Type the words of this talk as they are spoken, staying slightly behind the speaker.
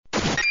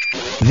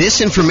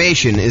This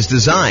information is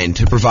designed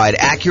to provide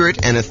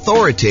accurate and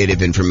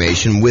authoritative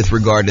information with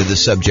regard to the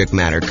subject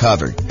matter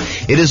covered.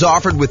 It is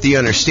offered with the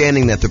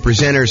understanding that the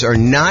presenters are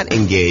not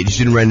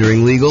engaged in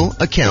rendering legal,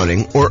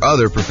 accounting, or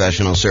other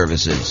professional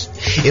services.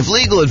 If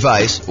legal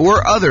advice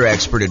or other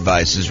expert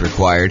advice is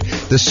required,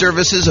 the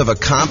services of a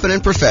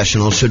competent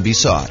professional should be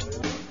sought.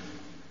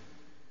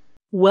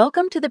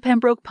 Welcome to the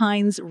Pembroke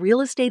Pines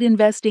Real Estate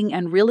Investing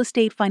and Real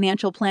Estate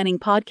Financial Planning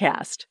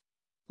Podcast.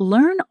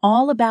 Learn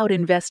all about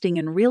investing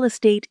in real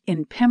estate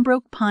in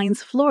Pembroke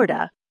Pines,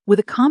 Florida, with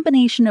a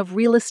combination of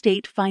real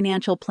estate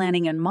financial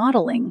planning and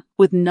modeling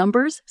with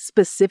numbers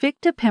specific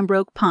to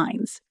Pembroke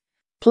Pines,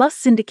 plus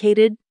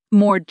syndicated,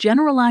 more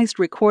generalized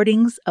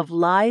recordings of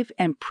live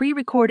and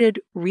pre-recorded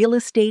real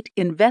estate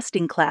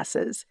investing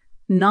classes,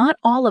 not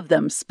all of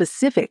them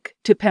specific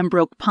to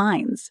Pembroke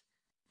Pines.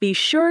 Be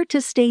sure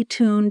to stay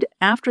tuned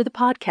after the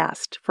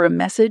podcast for a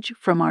message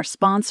from our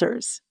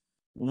sponsors.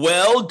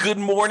 Well, good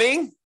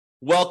morning.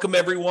 Welcome,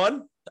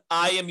 everyone.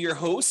 I am your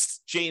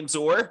host, James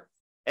Orr,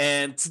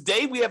 and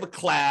today we have a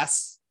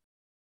class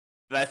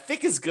that I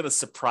think is going to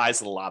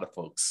surprise a lot of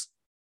folks.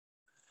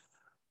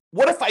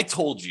 What if I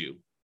told you,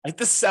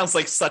 this sounds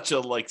like such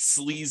a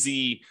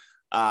sleazy,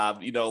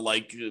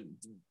 infomercial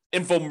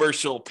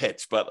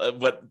pitch,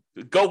 but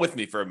go with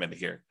me for a minute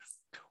here.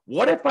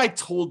 What if I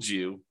told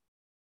you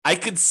I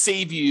could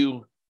save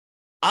you,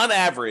 on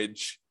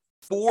average,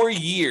 4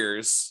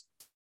 years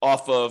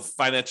off of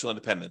financial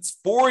independence,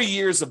 4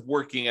 years of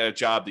working at a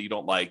job that you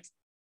don't like,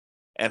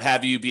 and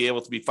have you be able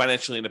to be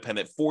financially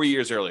independent 4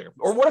 years earlier?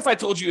 Or what if I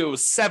told you it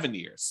was 7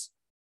 years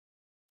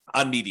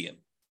on median?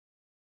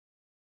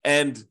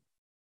 And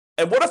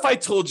what if I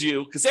told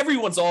you, because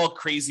everyone's all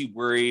crazy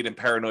worried and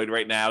paranoid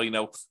right now,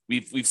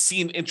 we've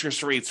seen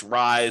interest rates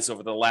rise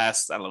over the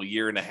last,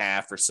 year and a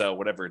half or so,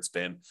 whatever it's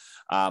been.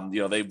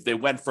 They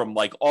went from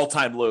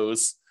all-time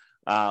lows.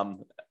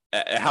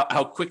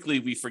 How quickly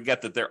we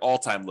forget that they're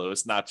all-time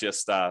lows, not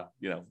just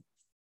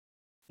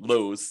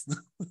lows,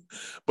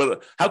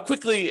 but how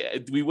quickly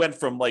we went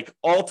from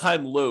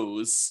all-time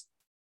lows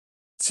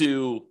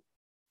to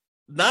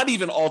not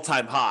even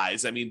all-time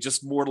highs.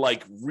 Just more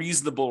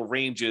reasonable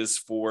ranges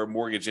for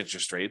mortgage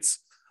interest rates,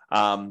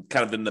 kind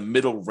of in the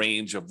middle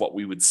range of what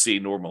we would see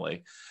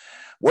normally.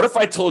 What if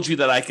I told you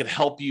that I could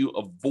help you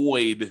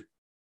avoid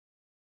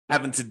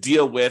having to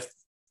deal with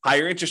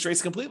higher interest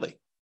rates completely?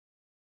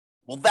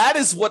 Well, that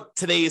is what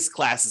today's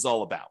class is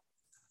all about.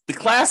 The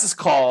class is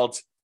called,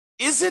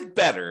 Is It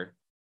Better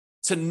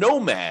to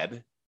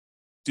Nomad,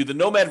 do the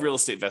Nomad real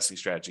estate investing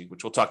strategy,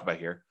 which we'll talk about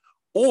here,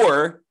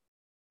 or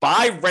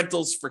buy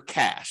rentals for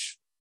cash?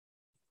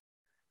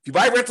 If you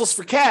buy rentals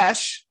for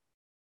cash,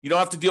 you don't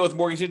have to deal with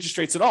mortgage interest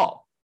rates at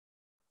all.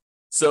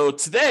 So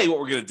today, what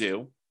we're going to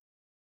do,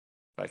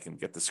 if I can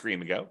get the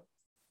screen to go,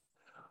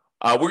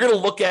 we're going to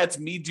look at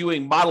me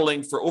doing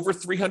modeling for over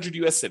 300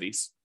 U.S.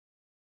 cities.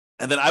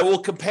 And then I will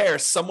compare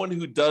someone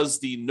who does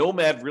the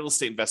Nomad real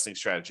estate investing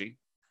strategy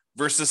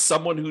versus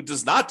someone who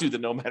does not do the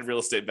Nomad real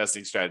estate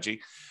investing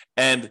strategy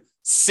and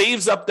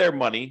saves up their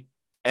money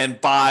and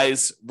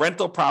buys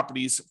rental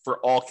properties for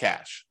all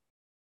cash.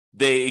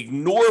 They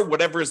ignore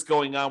whatever is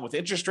going on with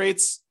interest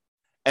rates.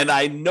 And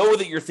I know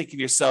that you're thinking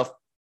to yourself,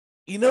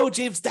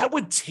 James, that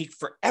would take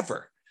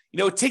forever.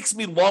 It takes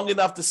me long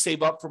enough to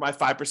save up for my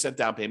 5%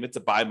 down payment to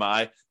buy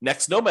my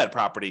next Nomad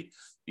property.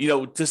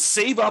 To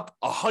save up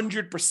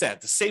 100%,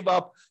 to save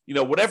up,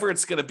 whatever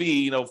it's going to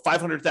be,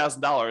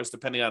 $500,000,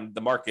 depending on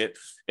the market,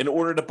 in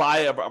order to buy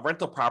a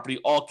rental property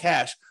all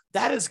cash,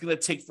 that is going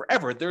to take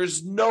forever.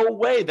 There's no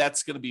way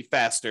that's going to be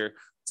faster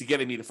to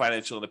getting me to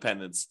financial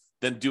independence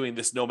than doing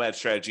this Nomad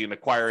strategy and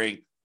acquiring,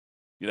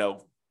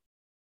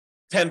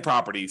 10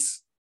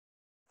 properties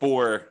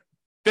for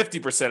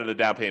 50% of the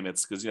down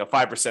payments, because,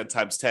 5%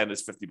 times 10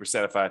 is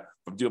 50% if I'm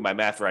doing my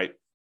math right.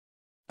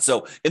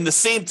 So in the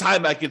same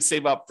time I could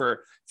save up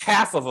for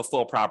half of a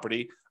full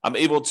property, I'm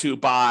able to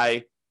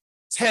buy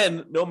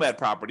 10 Nomad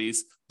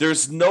properties.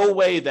 There's no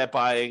way that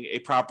buying a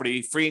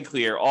property free and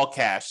clear, all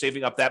cash,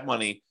 saving up that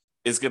money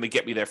is going to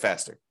get me there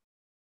faster.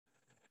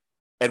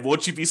 And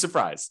won't you be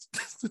surprised?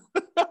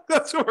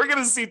 That's what we're going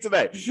to see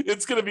today.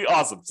 It's going to be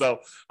awesome. So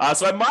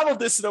I modeled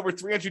this in over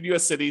 300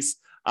 U.S. cities.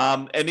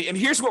 And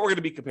here's what we're going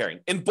to be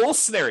comparing. In both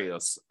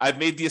scenarios, I've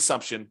made the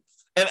assumption,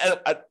 and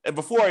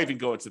before I even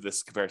go into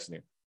this comparison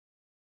here,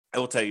 I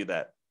will tell you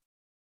that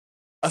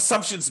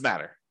assumptions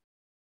matter.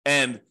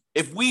 And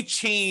if we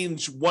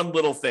change one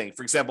little thing,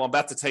 for example, I'm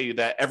about to tell you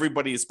that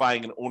everybody is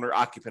buying an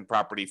owner-occupant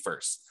property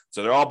first.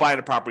 So they're all buying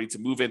a property to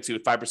move into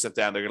at 5%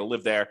 down. They're going to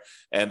live there,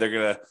 and they're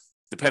going to,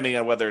 depending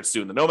on whether it's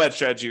doing the Nomad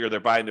strategy or they're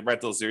buying the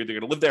rentals, they're either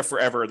going to live there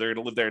forever or they're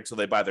going to live there until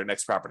they buy their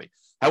next property.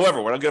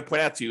 However, what I'm going to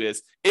point out to you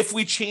is if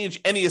we change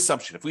any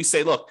assumption, if we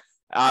say, look,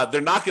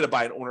 they're not going to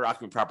buy an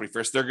owner-occupant property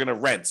first. They're going to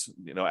rent,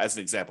 as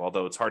an example,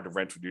 although it's hard to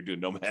rent when you're doing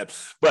Nomad,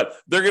 but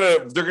they're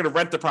going to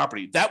rent the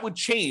property. That would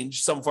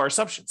change some of our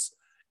assumptions.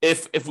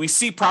 If we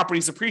see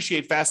properties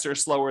appreciate faster or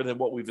slower than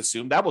what we've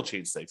assumed, that will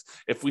change things.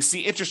 If we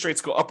see interest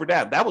rates go up or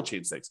down, that will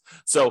change things.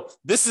 So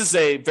this is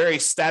a very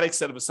static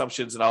set of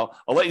assumptions, and I'll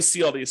let you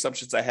see all the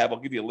assumptions I have. I'll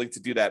give you a link to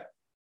do that.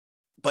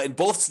 But in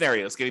both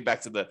scenarios, getting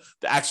back to the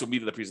actual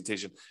meat of the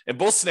presentation, in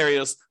both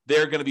scenarios,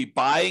 they're going to be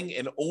buying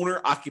an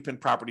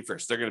owner-occupant property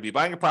first. They're going to be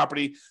buying a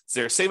property, so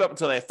they're save up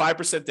until they have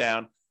 5%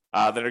 down.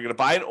 Then they're going to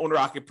buy an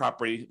owner-occupant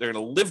property. They're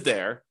going to live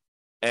there,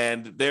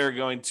 and they're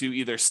going to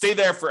either stay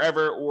there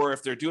forever, or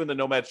if they're doing the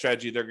Nomad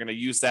strategy, they're going to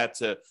use that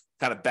to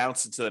kind of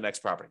bounce into the next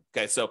property.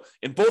 Okay, so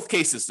in both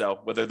cases,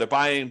 though, whether they're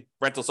buying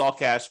rentals all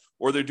cash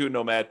or they're doing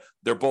Nomad,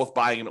 they're both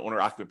buying an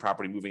owner-occupant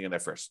property, moving in there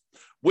first.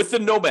 With the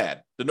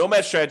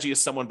Nomad strategy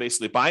is someone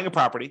basically buying a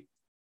property,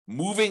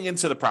 moving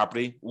into the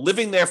property,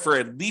 living there for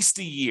at least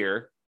a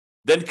year,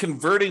 then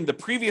converting the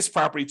previous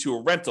property to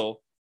a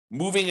rental,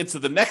 moving into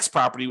the next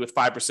property with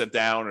 5%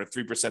 down or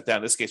 3% down.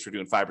 In this case, we're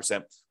doing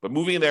 5%, but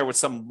moving in there with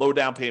some low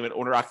down payment,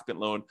 owner-occupant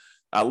loan,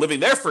 living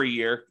there for a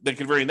year, then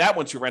converting that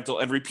one to rental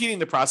and repeating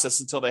the process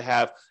until they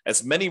have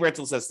as many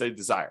rentals as they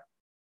desire.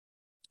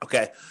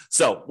 Okay,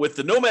 so with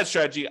the Nomad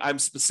strategy, I'm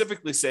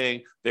specifically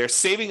saying they're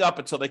saving up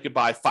until they could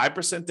buy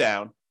 5%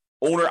 down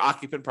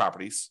owner-occupant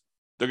properties.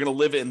 They're going to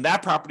live in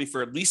that property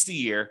for at least a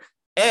year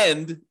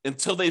and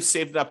until they've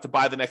saved up to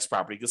buy the next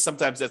property, because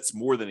sometimes that's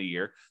more than a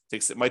year.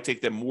 It might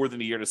take them more than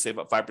a year to save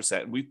up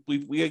 5%. And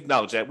we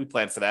acknowledge that. We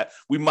plan for that.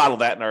 We model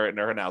that in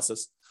our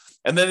analysis.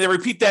 And then they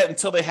repeat that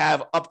until they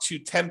have up to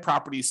 10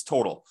 properties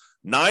total,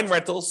 9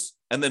 rentals,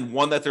 and then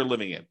 1 that they're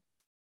living in.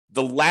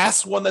 The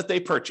last one that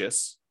they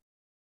purchase,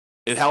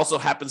 it also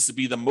happens to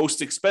be the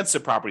most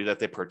expensive property that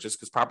they purchase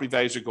because property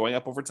values are going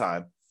up over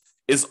time,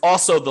 is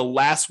also the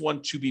last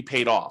one to be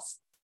paid off.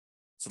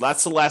 So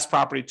that's the last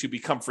property to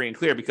become free and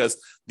clear, because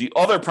the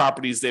other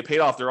properties they paid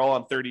off, they're all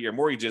on 30-year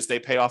mortgages. They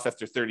pay off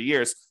after 30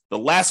 years. The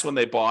last one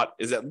they bought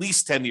is at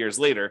least 10 years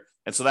later.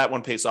 And so that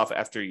one pays off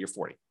after year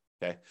 40.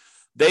 Okay.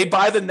 They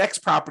buy the next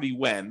property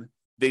when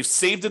they've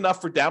saved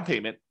enough for down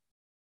payment,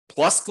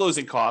 plus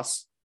closing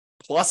costs,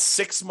 plus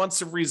 6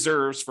 months of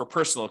reserves for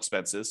personal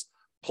expenses,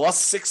 plus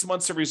 6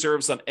 months of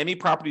reserves on any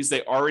properties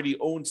they already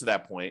own to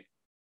that point,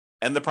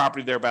 and the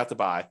property they're about to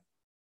buy.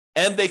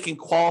 And they can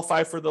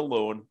qualify for the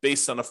loan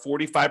based on a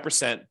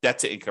 45% debt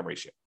to income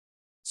ratio.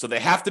 So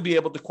they have to be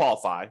able to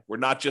qualify. We're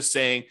not just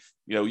saying,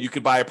 you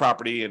could buy a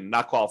property and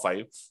not qualify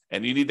you.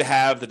 And you need to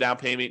have the down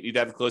payment, you need to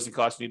have the closing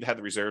costs, you need to have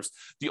the reserves.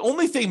 The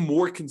only thing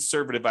more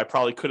conservative I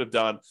probably could have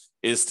done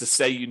is to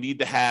say you need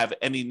to have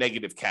any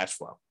negative cash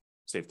flow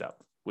saved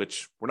up,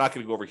 which we're not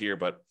going to go over here,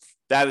 but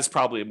that is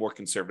probably a more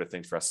conservative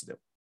thing for us to do.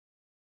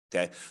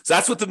 Okay. So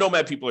that's what the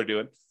Nomad people are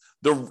doing.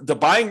 The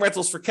buying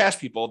rentals for cash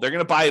people, they're going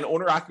to buy an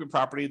owner-occupant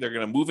property. They're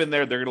going to move in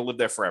there. They're going to live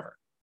there forever.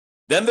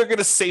 Then they're going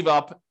to save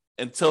up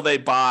until they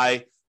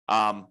buy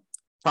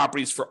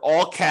properties for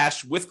all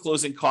cash with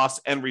closing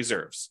costs and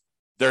reserves.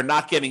 They're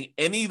not getting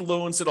any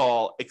loans at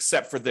all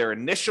except for their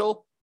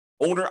initial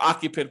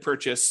owner-occupant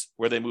purchase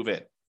where they move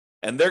in.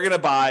 And they're going to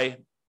buy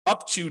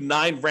up to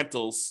 9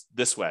 rentals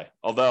this way.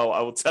 Although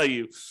I will tell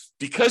you,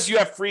 because you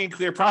have free and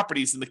clear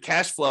properties and the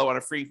cash flow on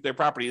a free and clear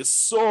property is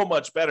so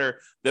much better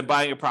than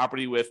buying a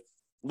property with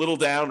little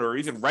down or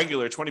even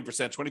regular 20%,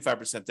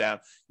 25% down,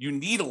 you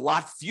need a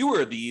lot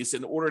fewer of these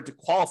in order to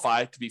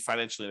qualify to be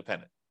financially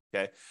independent.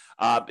 Okay.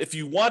 If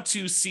you want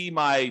to see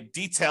my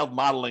detailed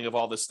modeling of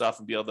all this stuff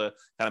and be able to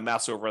kind of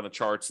mouse over on the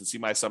charts and see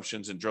my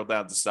assumptions and drill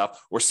down to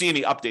stuff or see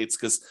any updates,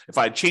 because if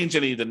I change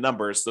any of the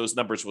numbers, those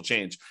numbers will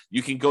change.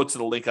 You can go to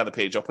the link on the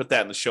page. I'll put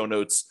that in the show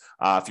notes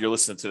if you're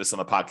listening to this on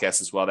the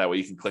podcast as well. That way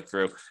you can click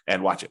through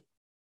and watch it.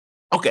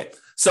 Okay.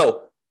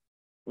 So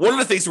one of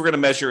the things we're going to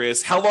measure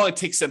is how long it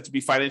takes them to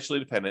be financially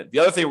independent. The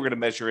other thing we're going to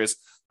measure is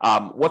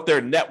what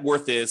their net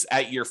worth is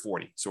at year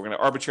 40. So we're going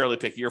to arbitrarily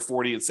pick year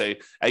 40 and say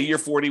at year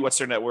 40, what's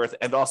their net worth?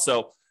 And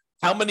also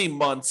how many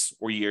months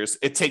or years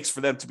it takes for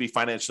them to be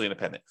financially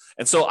independent.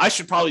 And so I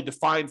should probably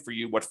define for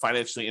you what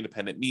financially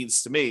independent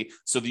means to me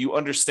so that you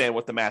understand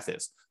what the math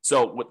is.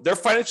 So they're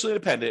financially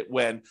independent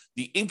when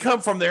the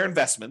income from their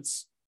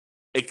investments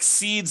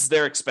exceeds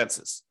their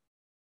expenses.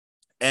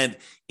 And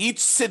each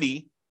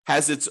city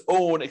has its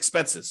own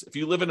expenses. If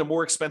you live in a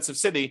more expensive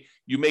city,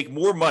 you make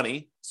more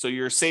money, so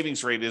your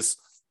savings rate is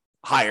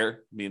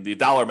higher. I mean, the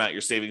dollar amount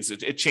you're saving,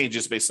 it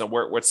changes based on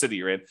what city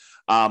you're in.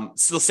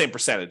 Still the same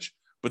percentage.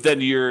 But then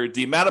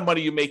the amount of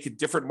money you make in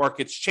different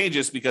markets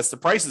changes because the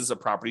prices of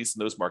properties in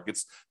those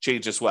markets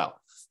change as well.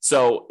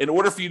 So in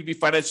order for you to be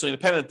financially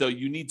independent, though,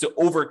 you need to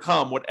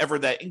overcome whatever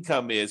that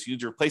income is. You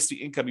need to replace the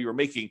income you were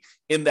making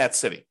in that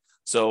city.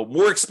 So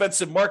more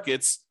expensive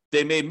markets,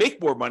 they may make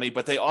more money,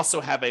 but they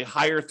also have a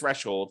higher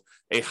threshold,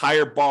 a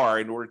higher bar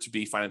in order to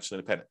be financially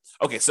independent.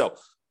 Okay, so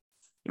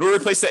in order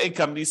to replace that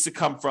income, it needs to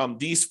come from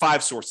these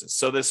 5 sources.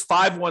 So there's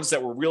 5 ones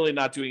that we're really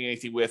not doing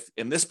anything with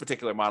in this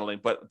particular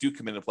modeling, but do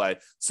come into play.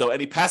 So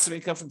any passive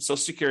income from Social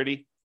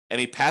Security,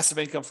 any passive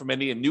income from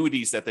any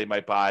annuities that they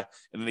might buy,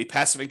 and any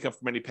passive income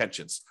from any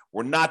pensions.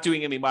 We're not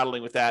doing any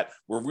modeling with that.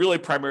 We're really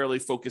primarily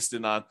focused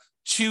in on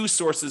 2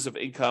 sources of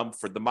income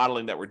for the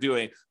modeling that we're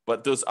doing,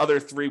 but those other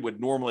 3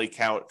 would normally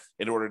count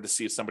in order to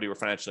see if somebody were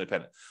financially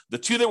independent. The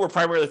 2 that we're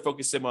primarily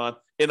focusing on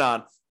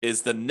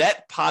is the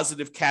net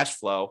positive cash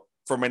flow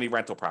for many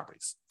rental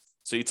properties.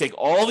 So you take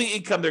all the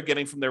income they're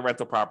getting from their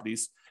rental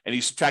properties and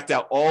you subtract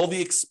out all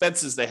the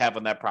expenses they have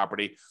on that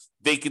property,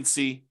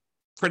 vacancy,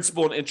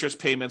 principal and interest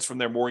payments from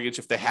their mortgage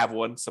if they have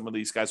one. Some of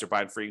these guys are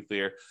buying free and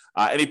clear.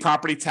 Any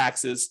property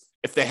taxes.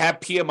 If they have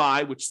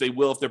PMI, which they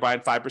will if they're buying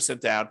 5%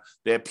 down,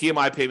 they have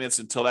PMI payments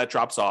until that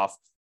drops off.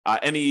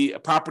 Any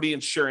property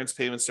insurance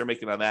payments they're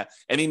making on that,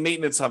 any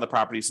maintenance on the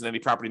properties, and any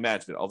property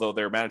management, although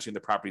they're managing the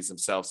properties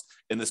themselves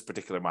in this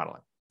particular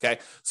modeling. Okay,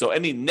 so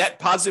any net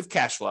positive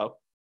cash flow,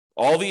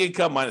 all the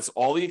income minus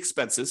all the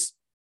expenses.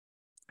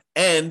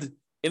 And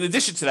in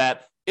addition to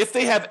that, if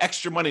they have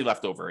extra money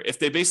left over, if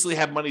they basically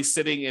have money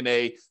sitting in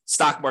a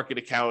stock market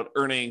account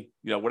earning,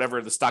 whatever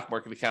the stock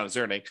market account is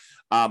earning,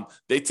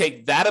 they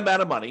take that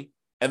amount of money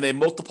and they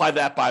multiply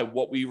that by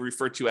what we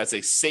refer to as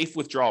a safe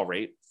withdrawal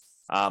rate.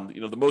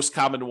 The most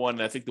common one,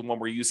 and I think the one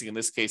we're using in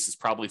this case is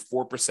probably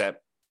 4%.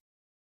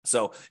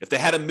 So if they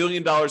had $1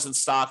 million in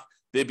stock,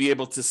 they'd be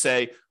able to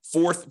say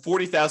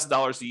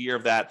 $40,000 a year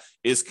of that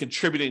is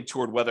contributing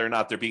toward whether or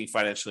not they're being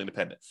financially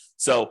independent.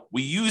 So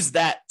we use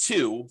that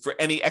too for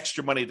any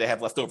extra money they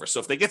have left over.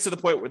 So if they get to the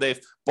point where they've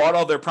bought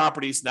all their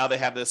properties, now they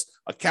have this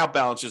account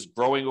balance just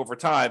growing over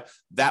time,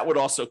 that would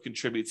also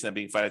contribute to them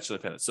being financially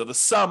independent. So the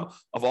sum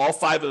of all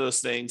 5 of those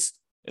things,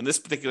 in this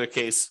particular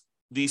case,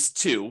 these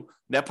 2,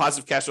 net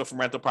positive cash flow from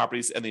rental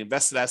properties and the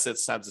invested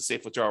assets times the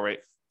safe withdrawal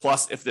rate,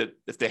 plus if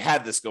they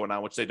had this going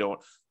on, which they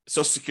don't,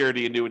 Social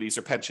Security, annuities,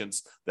 or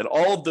pensions, then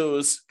all of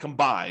those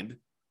combined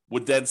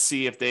would then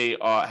see if they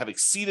have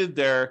exceeded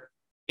their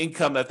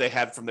income that they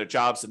had from their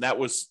jobs. And that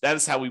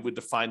is how we would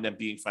define them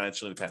being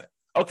financially independent.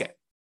 Okay,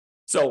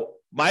 so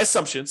my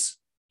assumptions,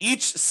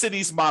 each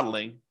city's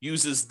modeling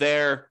uses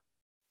their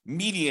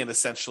median,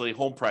 essentially,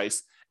 home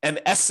price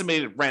and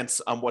estimated rents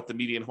on what the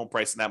median home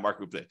price in that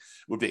market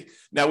would be.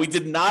 Now, we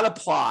did not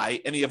apply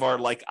any of our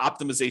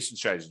optimization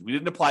strategies. We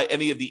didn't apply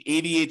any of the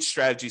 88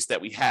 strategies that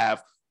we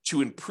have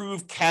to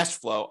improve cash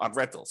flow on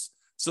rentals.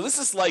 So this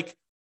is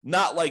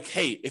not like,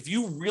 hey, if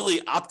you really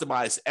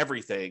optimize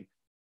everything,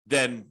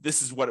 then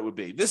this is what it would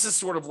be. This is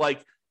sort of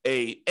like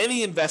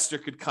any investor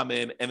could come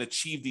in and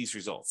achieve these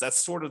results. That's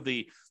sort of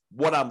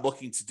what I'm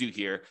looking to do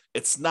here.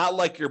 It's not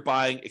like you're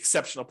buying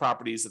exceptional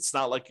properties. It's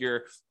not like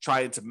you're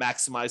trying to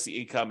maximize the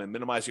income and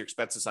minimize your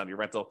expenses on your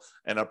rental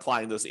and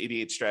applying those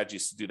 88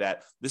 strategies to do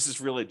that. This is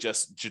really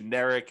just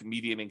generic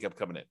median income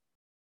coming in.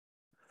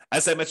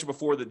 As I mentioned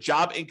before, the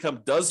job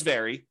income does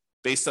vary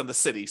based on the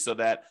city so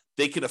that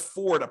they can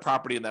afford a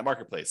property in that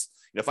marketplace.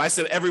 If I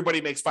said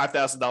everybody makes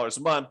 $5,000 a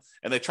month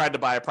and they tried to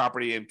buy a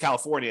property in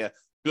California,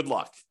 good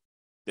luck.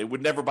 They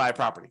would never buy a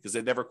property because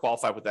they never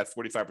qualify with that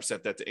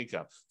 45% debt to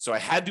income. So I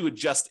had to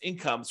adjust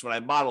incomes when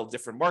I modeled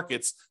different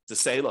markets to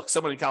say, look,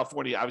 someone in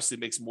California obviously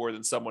makes more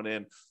than someone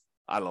in,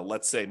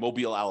 let's say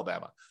Mobile,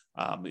 Alabama,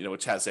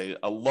 which has a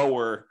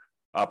lower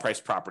price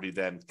property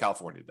than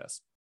California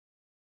does.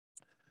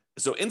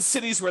 So in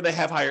cities where they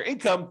have higher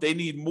income, they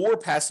need more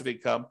passive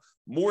income,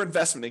 more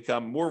investment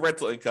income, more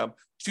rental income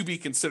to be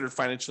considered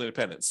financially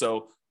independent.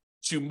 So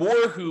to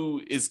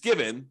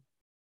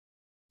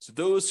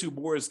those who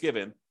more is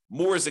given,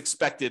 more is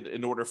expected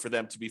in order for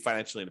them to be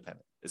financially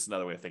independent. It's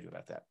another way of thinking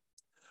about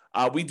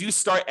that. We do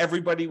start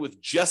everybody with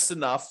just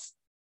enough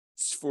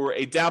for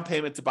a down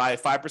payment to buy a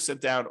 5%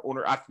 down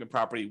owner-occupant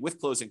property with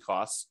closing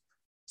costs.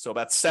 So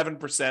about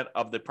 7%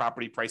 of the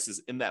property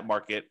prices in that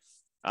market.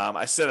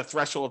 I set a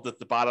threshold at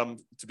the bottom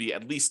to be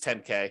at least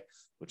 10K,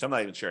 which I'm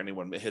not even sure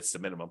anyone hits the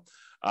minimum.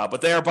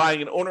 But they are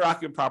buying an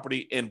owner-occupant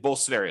property in both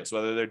scenarios,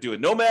 whether they're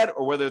doing Nomad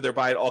or whether they're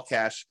buying all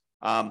cash.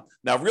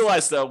 Now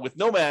realize though, with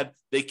Nomad,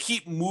 they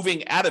keep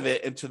moving out of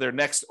it into their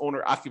next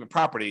owner-occupant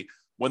property.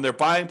 When they're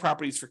buying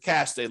properties for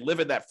cash, they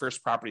live in that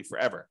first property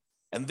forever.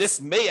 And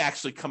this may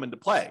actually come into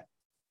play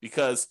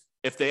because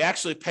if they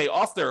actually pay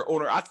off their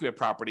owner-occupant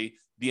property,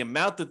 the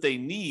amount that they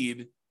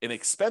need in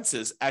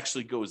expenses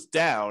actually goes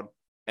down.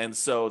 And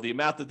so the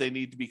amount that they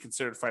need to be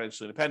considered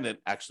financially independent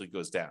actually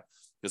goes down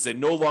because they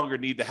no longer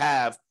need to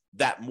have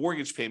that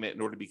mortgage payment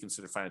in order to be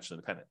considered financially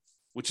independent,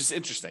 which is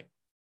interesting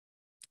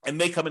and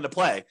may come into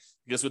play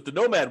because with the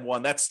Nomad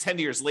one, that's 10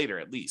 years later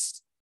at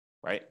least,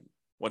 right?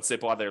 Once they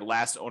bought their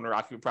last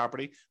owner-occupant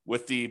property.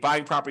 With the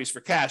buying properties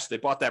for cash, they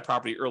bought that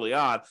property early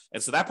on,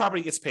 and so that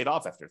property gets paid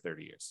off after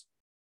 30 years.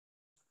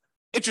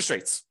 Interest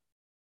rates.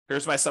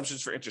 Here's my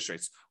assumptions for interest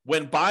rates.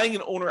 When buying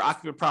an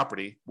owner-occupant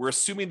property, we're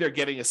assuming they're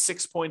getting a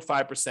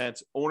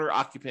 6.5%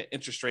 owner-occupant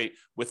interest rate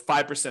with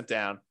 5%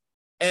 down.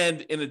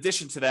 And in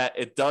addition to that,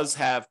 it does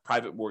have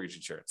private mortgage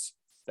insurance.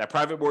 That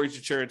private mortgage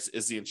insurance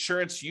is the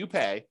insurance you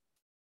pay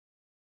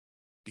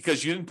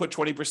because you didn't put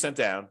 20%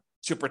 down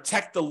to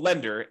protect the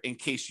lender in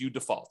case you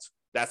default.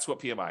 That's what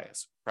PMI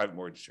is, private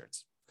mortgage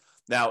insurance.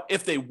 Now,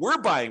 if they were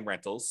buying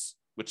rentals,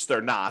 which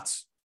they're not,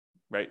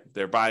 right?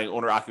 They're buying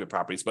owner-occupant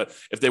properties, but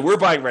if they were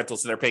buying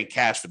rentals, then they're paying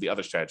cash for the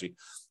other strategy.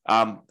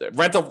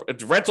 Rental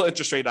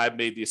interest rate, I've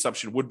made the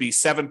assumption, would be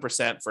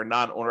 7% for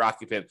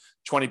non-owner-occupant,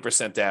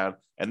 20% down,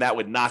 and that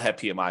would not have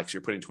PMI because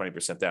you're putting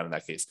 20% down in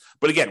that case.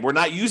 But again, we're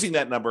not using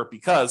that number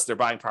because they're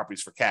buying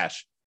properties for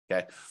cash.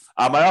 Okay.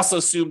 I also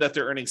assume that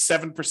they're earning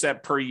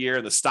 7% per year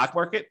in the stock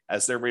market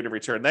as their rate of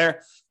return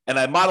there. And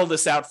I modeled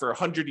this out for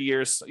 100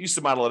 years. I used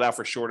to model it out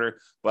for shorter,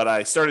 but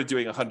I started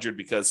doing 100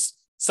 because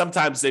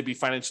sometimes they'd be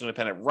financially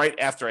independent right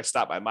after I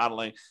stopped my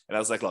modeling. And I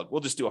was like, look,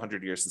 we'll just do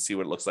 100 years and see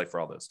what it looks like for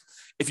all those.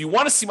 If you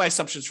want to see my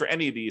assumptions for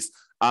any of these,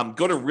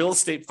 go to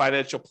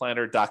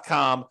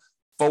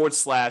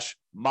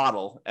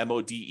realestatefinancialplanner.com/model,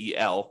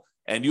 MODEL,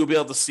 and you'll be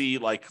able to see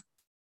like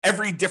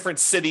every different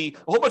city,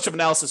 a whole bunch of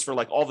analysis for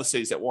like all the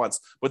cities at once,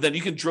 but then you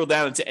can drill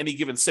down into any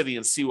given city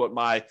and see what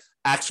my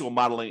actual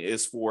modeling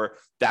is for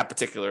that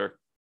particular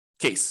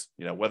case,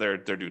 whether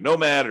they're doing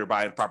Nomad or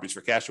buying properties for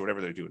cash or whatever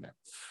they're doing there.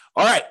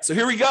 All right, so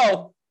here we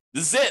go.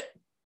 This is it.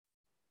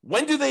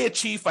 When do they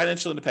achieve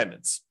financial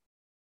independence?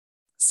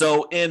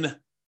 So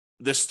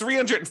there's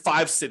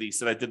 305 cities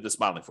that I did this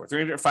modeling for,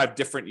 305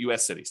 different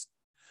US cities.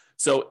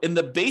 So in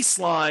the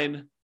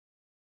baseline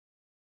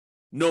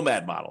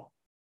Nomad model,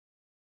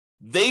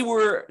 they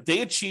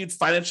achieved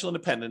financial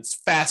independence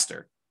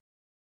faster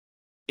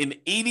in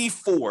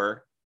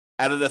 84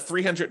 out of the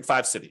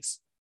 305 cities.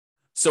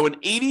 So in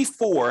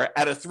 84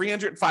 out of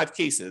 305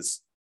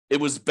 cases,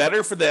 it was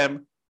better for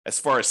them as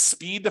far as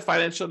speed to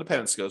financial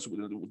independence goes,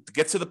 to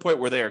get to the point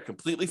where they are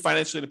completely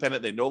financially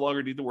independent. They no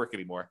longer need to work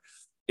anymore.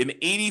 In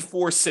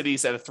 84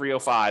 cities out of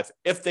 305,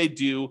 if they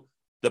do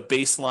the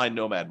baseline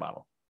Nomad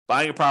model,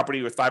 buying a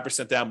property with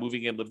 5% down,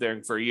 moving in, live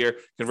there for a year,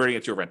 converting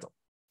it to a rental.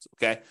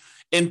 Okay.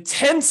 In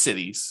 10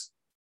 cities,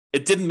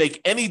 it didn't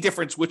make any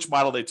difference which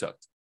model they took.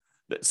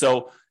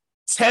 So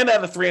 10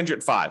 out of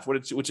 305,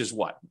 which is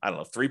what? I don't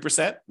know,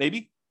 3%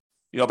 maybe?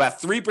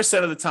 About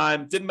 3% of the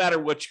time, didn't matter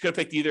what, you could have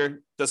picked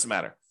either, doesn't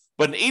matter.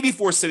 But in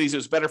 84 cities, it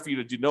was better for you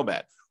to do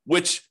Nomad,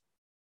 which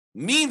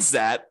means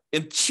that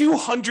in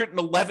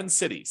 211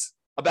 cities,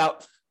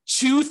 about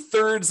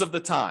 2/3 of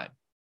the time,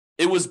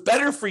 it was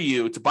better for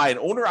you to buy an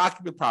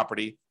owner-occupant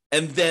property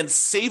and then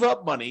save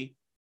up money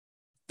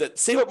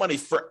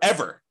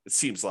forever, it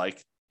seems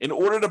like, in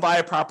order to buy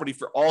a property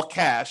for all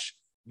cash,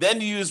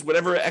 then use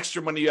whatever extra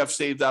money you have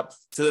saved up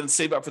to then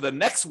save up for the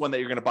next one that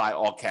you're going to buy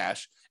all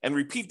cash, and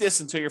repeat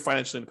this until you're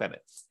financially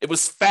independent. It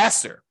was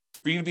faster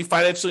for you to be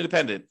financially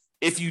independent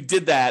if you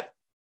did that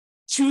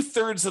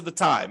 2/3 of the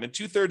time in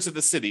 2/3 of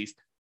the cities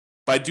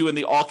by doing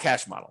the all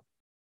cash model.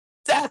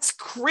 That's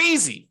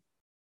crazy,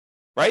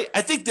 right?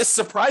 I think this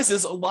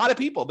surprises a lot of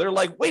people. They're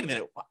like, wait a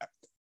minute,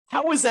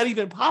 how is that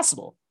even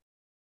possible?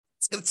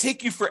 It's going to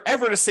take you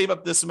forever to save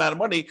up this amount of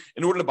money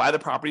in order to buy the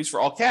properties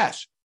for all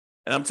cash.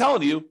 And I'm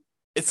telling you,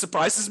 it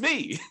surprises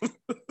me.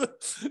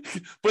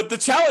 But the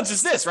challenge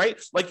is this, right?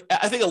 Like,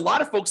 I think a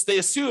lot of folks, they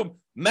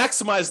assume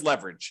maximize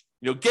leverage,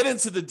 get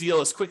into the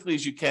deal as quickly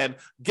as you can,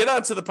 get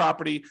onto the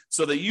property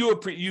so that you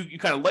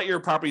kind of let your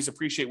properties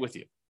appreciate with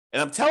you.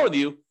 And I'm telling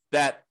you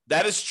that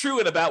is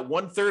true in about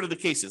 1/3 of the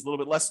cases, a little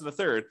bit less than a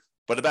third,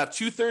 but about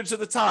 2/3 of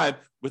the time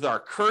with our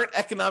current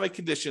economic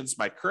conditions,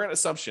 my current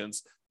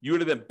assumptions, you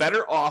would have been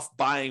better off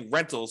buying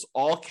rentals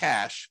all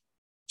cash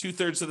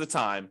 2/3 of the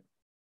time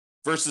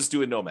versus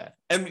doing Nomad.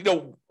 And,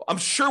 I'm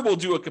sure we'll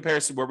do a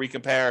comparison where we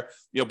compare,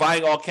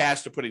 buying all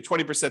cash to putting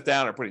 20%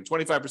 down or putting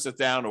 25%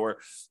 down,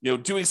 or,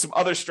 doing some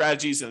other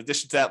strategies in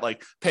addition to that,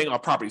 like paying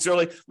off properties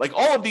early. Like,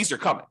 all of these are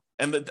coming.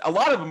 And a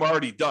lot of them are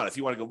already done if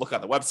you want to go look on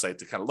the website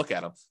to kind of look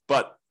at them.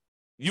 But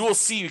you will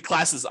see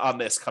classes on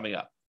this coming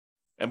up.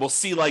 And we'll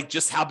see like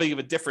just how big of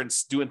a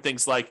difference doing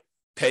things like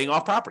paying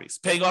off properties,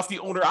 paying off the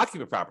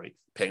owner-occupant property,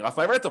 paying off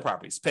my rental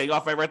properties, paying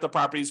off my rental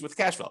properties with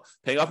cash flow,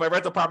 paying off my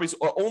rental properties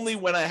or only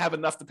when I have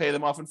enough to pay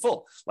them off in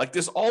full. Like,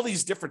 there's all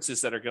these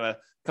differences that are going to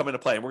come into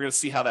play, and we're going to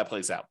see how that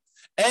plays out.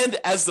 And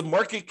as the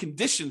market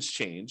conditions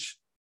change,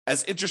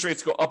 as interest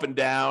rates go up and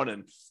down,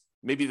 and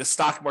maybe the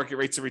stock market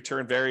rates of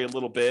return vary a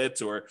little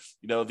bit, or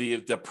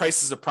the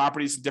prices of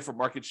properties in different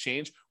markets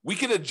change, we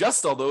can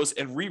adjust all those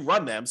and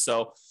rerun them.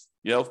 So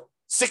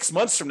 6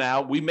 months from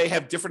now, we may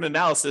have different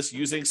analysis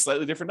using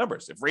slightly different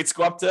numbers. If rates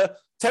go up to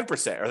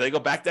 10% or they go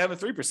back down to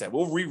 3%,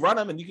 we'll rerun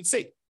them and you can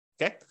see.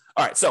 Okay.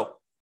 All right. So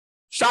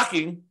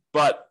shocking,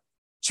 but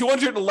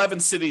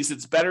 211 cities,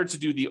 it's better to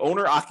do the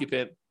owner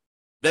occupant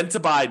than to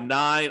buy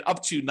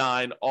up to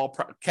nine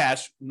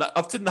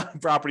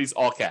properties,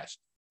 all cash,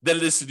 than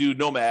it is to do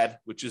Nomad,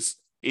 which is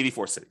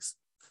 84 cities.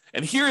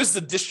 And here is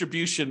the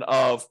distribution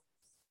of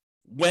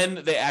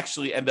when they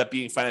actually end up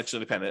being financially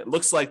independent. It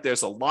looks like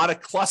there's a lot of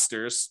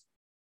clusters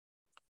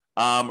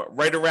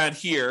right around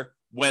here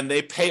when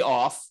they pay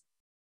off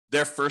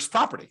their first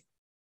property.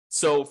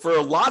 So for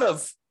a lot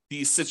of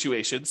these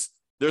situations,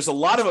 there's a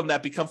lot of them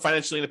that become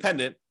financially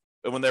independent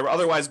when they were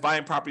otherwise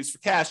buying properties for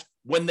cash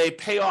when they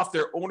pay off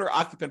their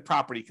owner-occupant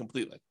property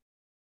completely,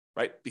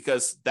 right?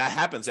 Because that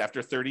happens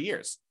after 30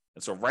 years.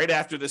 And so right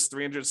after this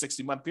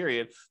 360-month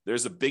period,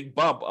 there's a big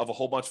bump of a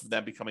whole bunch of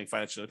them becoming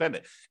financially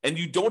independent. And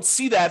you don't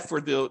see that for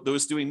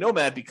those doing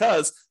Nomad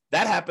because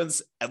that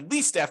happens at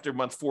least after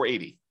month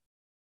 480,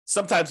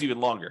 sometimes even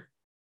longer.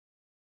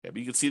 Okay, but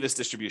you can see this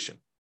distribution.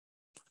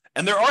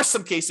 And there are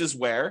some cases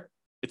where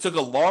it took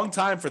a long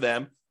time for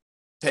them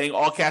paying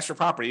all cash for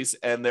properties,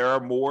 and there are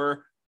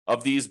more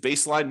of these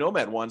baseline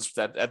Nomad ones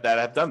that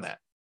have done that.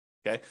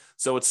 Okay,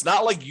 so it's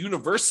not like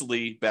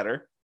universally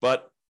better,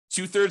 but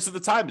 2/3 of the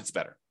time it's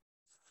better.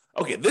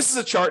 Okay, this is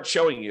a chart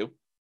showing you.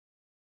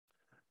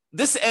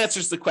 This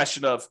answers the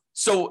question of,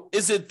 so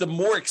is it the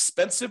more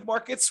expensive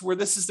markets where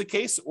this is the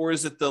case, or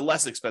is it the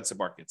less expensive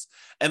markets?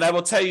 And I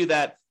will tell you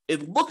that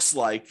it looks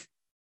like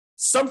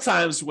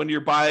sometimes when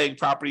you're buying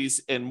properties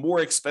in more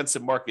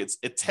expensive markets,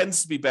 it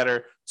tends to be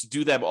better to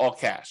do them all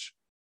cash,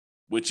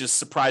 which is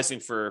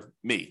surprising for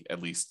me,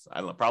 at least. I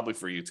don't know, probably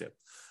for you too.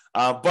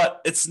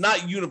 But it's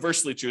not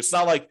universally true. It's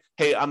not like,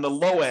 hey, on the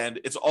low end,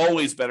 it's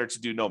always better to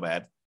do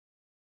Nomad.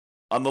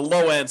 On the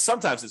low end,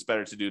 sometimes it's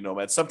better to do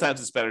Nomad.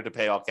 Sometimes it's better to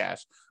pay all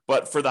cash.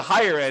 But for the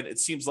higher end, it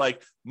seems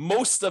like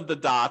most of the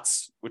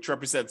dots, which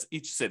represents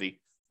each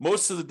city,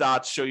 most of the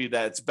dots show you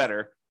that it's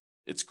better.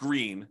 It's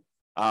green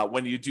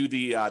when you do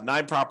the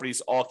 9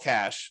 properties all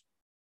cash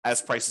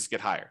as prices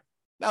get higher.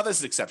 Now, this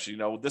is an exception.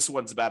 This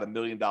one's about $1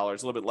 million, a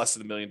little bit less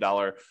than $1 million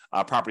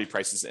property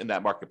prices in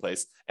that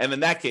marketplace. And in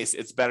that case,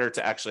 it's better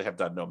to actually have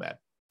done Nomad.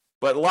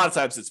 But a lot of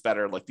times it's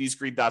better, like these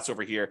green dots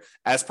over here,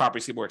 as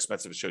properties get more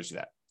expensive, it shows you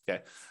that.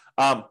 Okay.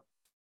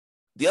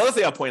 The other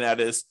thing I'll point out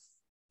is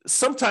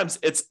sometimes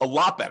it's a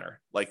lot better.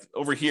 Like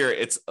over here,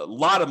 it's a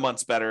lot of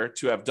months better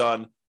to have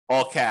done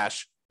all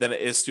cash than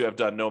it is to have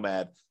done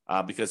Nomad,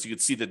 because you can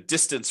see the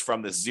distance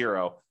from this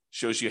 0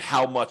 shows you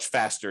how much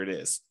faster it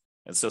is.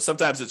 And so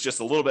sometimes it's just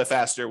a little bit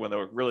faster when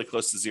they're really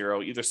close to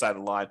 0, either side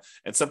of the line.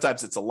 And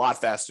sometimes it's a lot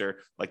faster.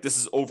 Like this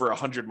is over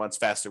 100 months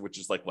faster, which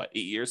is like what, 8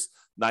 years,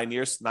 9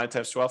 years, 9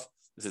 times 12,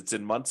 it's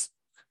in months.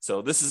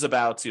 So this is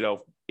about,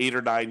 8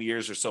 or 9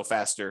 years or so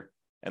faster.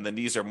 And then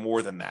these are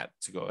more than that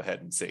to go ahead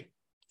and see.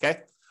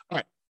 Okay. All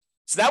right.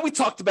 So now we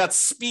talked about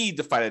speed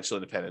to financial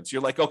independence.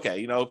 You're like,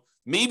 okay,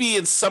 maybe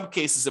in some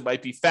cases it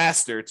might be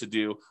faster to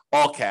do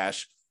all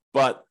cash,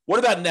 but what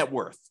about net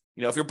worth?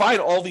 If you're buying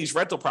all these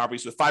rental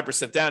properties with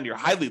 5% down, you're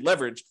highly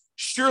leveraged.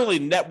 Surely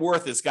net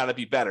worth has got to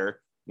be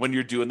better when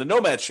you're doing the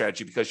Nomad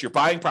strategy, because you're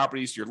buying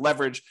properties, your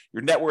leverage,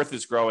 your net worth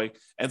is growing.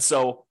 And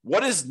so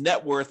what is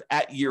net worth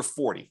at year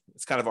 40?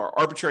 It's kind of our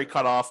arbitrary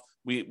cutoff.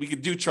 We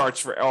could do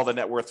charts for all the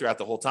net worth throughout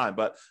the whole time,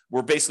 but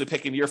we're basically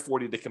picking year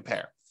 40 to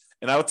compare.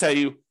 And I will tell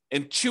you,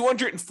 in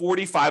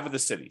 245 of the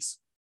cities,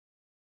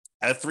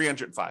 out of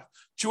 305,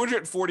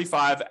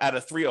 245 out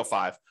of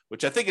 305,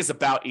 which I think is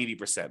about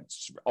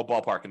 80%. I'll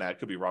ballpark in that. I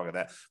could be wrong on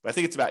that, but I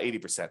think it's about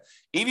 80%.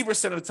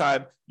 80% of the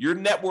time, your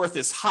net worth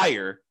is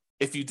higher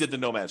if you did the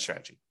Nomad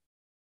strategy.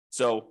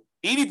 So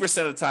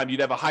 80% of the time, you'd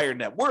have a higher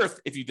net worth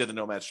if you did the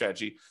Nomad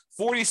strategy.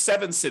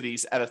 47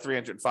 cities out of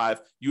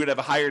 305, you would have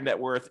a higher net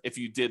worth if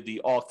you did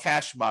the all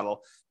cash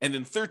model. And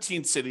in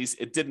 13 cities,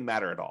 it didn't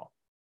matter at all.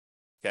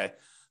 Okay.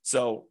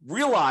 So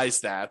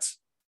realize that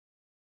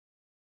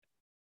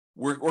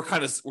we're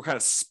kind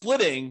of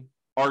splitting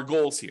our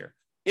goals here.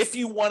 If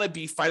you want to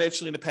be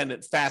financially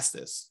independent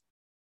fastest,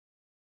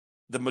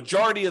 the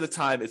majority of the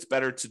time, it's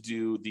better to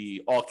do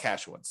the all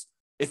cash ones.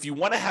 If you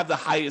want to have the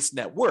highest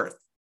net worth,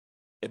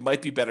 it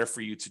might be better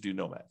for you to do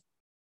Nomad.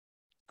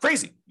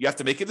 Crazy. You have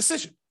to make a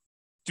decision.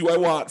 Do I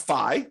want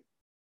FI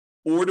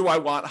or do I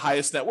want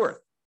highest net worth?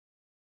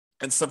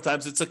 And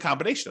sometimes it's a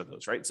combination of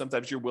those, right?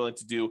 Sometimes you're willing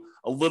to do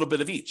a little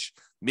bit of each.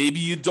 Maybe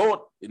you don't,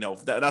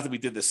 not that we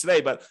did this today,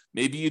 but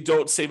maybe you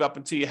don't save up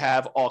until you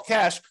have all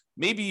cash.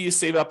 Maybe you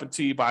save up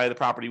until you buy the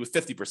property with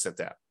 50%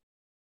 down.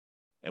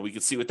 And we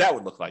can see what that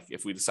would look like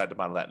if we decide to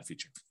model that in the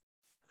future.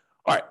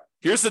 All right,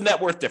 here's the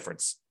net worth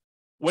difference.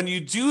 When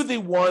you do the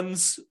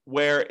ones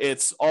where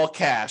it's all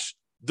cash,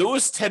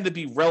 those tend to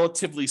be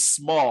relatively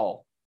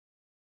small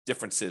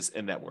differences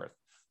in net worth.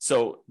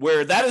 So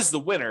where that is the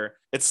winner,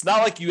 it's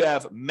not like you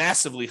have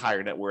massively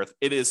higher net worth.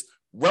 It is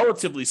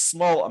relatively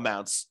small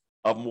amounts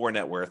of more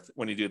net worth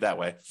when you do it that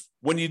way.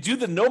 When you do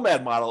the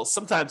Nomad model,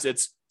 sometimes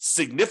it's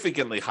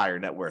significantly higher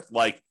net worth,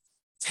 like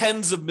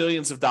tens of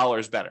millions of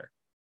dollars better.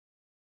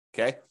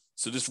 Okay,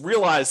 so just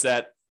realize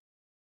that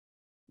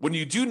when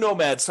you do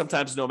Nomad,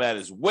 sometimes Nomad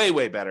is way,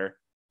 way better.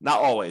 Not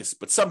always,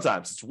 but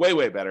sometimes it's way,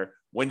 way better.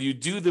 When you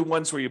do the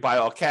ones where you buy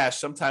all cash,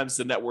 sometimes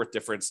the net worth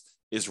difference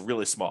is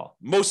really small.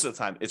 Most of the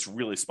time, it's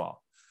really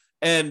small.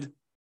 And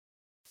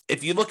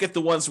if you look at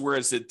the ones where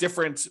it's a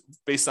difference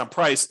based on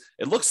price,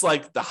 it looks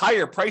like the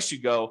higher price you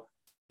go,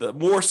 the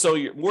more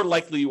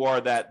likely you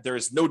are that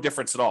there's no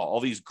difference at all.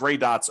 All these gray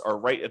dots are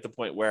right at the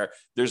point where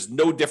there's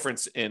no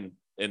difference in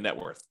net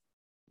worth.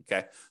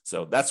 Okay,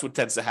 so that's what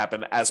tends to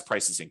happen as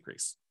prices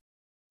increase.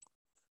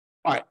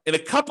 All right, in a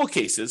couple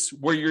cases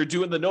where you're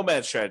doing the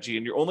Nomad strategy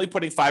and you're only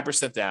putting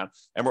 5% down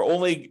and we're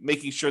only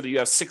making sure that you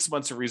have 6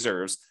 months of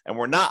reserves and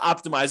we're not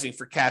optimizing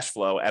for cash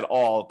flow at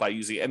all by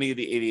using any of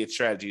the 88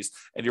 strategies,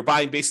 and you're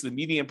buying basically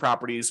median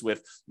properties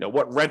with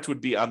what rent would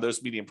be on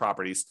those median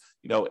properties,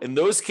 in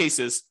those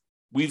cases,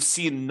 we've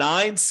seen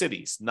 9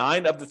 cities,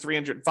 9 of the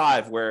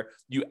 305, where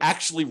you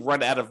actually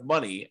run out of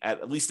money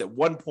at least at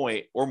one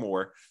point or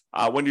more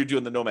when you're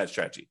doing the Nomad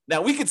strategy.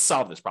 Now, we could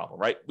solve this problem,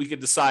 right? We could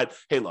decide,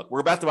 hey, look, we're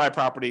about to buy a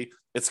property.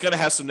 It's going to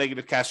have some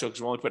negative cash flow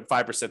because we're only putting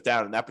 5%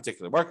 down in that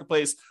particular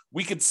marketplace.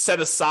 We could set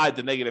aside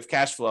the negative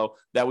cash flow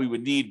that we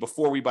would need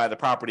before we buy the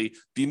property,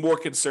 be more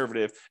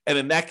conservative. And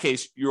in that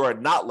case, you are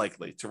not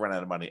likely to run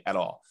out of money at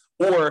all.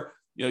 Or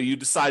you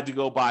decide to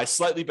go buy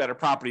slightly better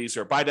properties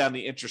or buy down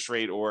the interest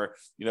rate or,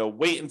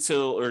 wait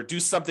until or do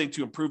something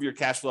to improve your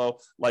cash flow,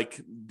 like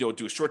do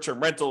a short-term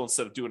rental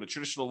instead of doing a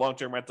traditional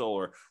long-term rental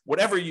or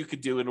whatever you could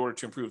do in order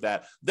to improve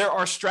that. There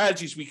are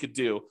strategies we could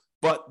do,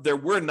 but there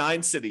were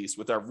 9 cities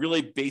with our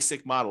really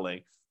basic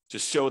modeling to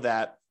show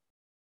that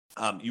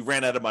you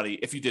ran out of money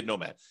if you did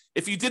Nomad.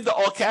 If you did the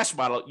all cash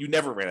model, you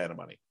never ran out of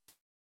money.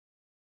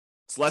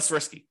 It's less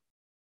risky.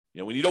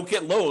 When you don't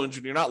get loans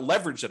and you're not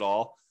leveraged at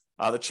all,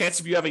 the chance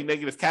of you having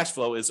negative cash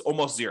flow is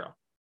almost zero.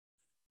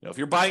 If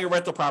you're buying a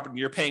rental property and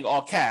you're paying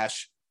all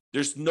cash,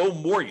 there's no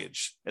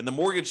mortgage. And the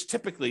mortgage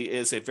typically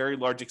is a very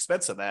large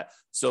expense on that.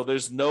 So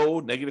there's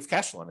no negative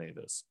cash flow on any of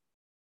those.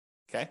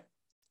 Okay.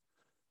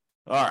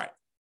 All right.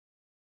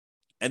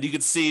 And you can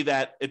see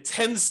that it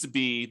tends to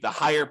be the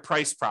higher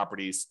price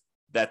properties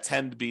that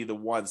tend to be the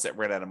ones that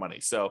ran out of money.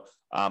 So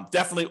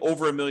definitely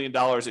over $1 million,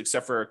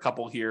 except for a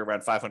couple here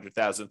around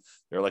 500,000.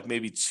 There are like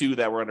maybe 2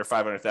 that were under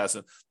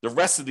 500,000. The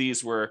rest of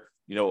these were,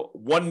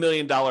 $1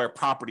 million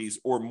properties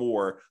or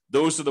more.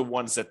 Those are the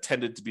ones that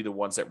tended to be the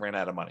ones that ran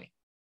out of money.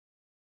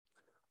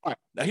 All right,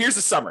 now here's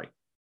the summary.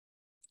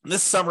 And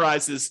this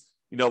summarizes,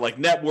 like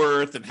net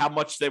worth and how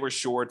much they were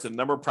short and the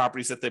number of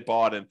properties that they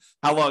bought and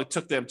how long it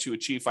took them to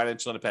achieve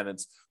financial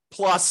independence,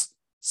 plus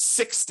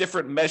 6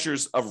 different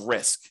measures of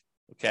risk.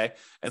 Okay.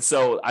 And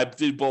so I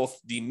did both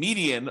the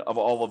median of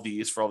all of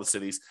these for all the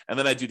cities, and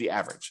then I do the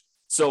average.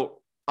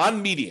 So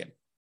on median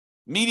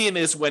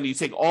is when you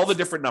take all the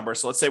different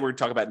numbers. So let's say we're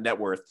talking about net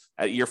worth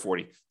at year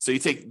 40. So you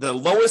take the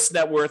lowest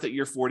net worth at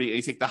year 40 and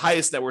you take the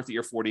highest net worth at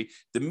year 40.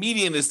 The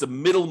median is the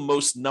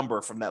middlemost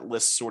number from that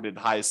list sorted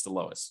highest to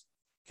lowest.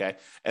 Okay.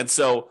 And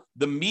so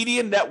the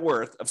median net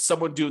worth of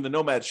someone doing the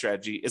Nomad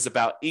strategy is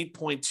about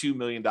 $8.2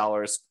 million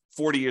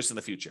 40 years in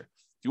the future.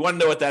 If you want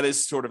to know what that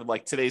is, sort of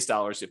like today's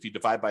dollars, if you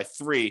divide by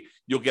 3,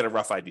 you'll get a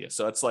rough idea.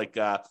 So it's like,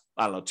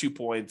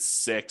 2.6,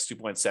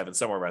 2.7,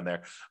 somewhere around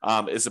there,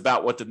 is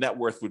about what the net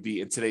worth would be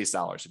in today's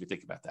dollars, if you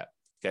think about that.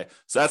 Okay.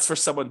 So that's for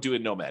someone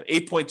doing Nomad.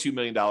 $8.2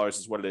 million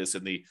is what it is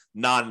in the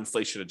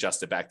non-inflation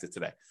adjusted back to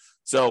today.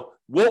 So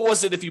what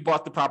was it if you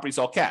bought the properties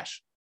all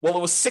cash? Well,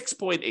 it was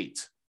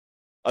 6.8,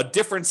 a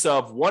difference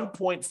of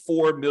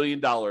 $1.4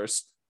 million.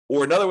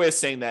 Or another way of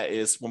saying that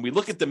is when we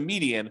look at the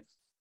median,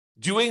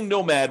 doing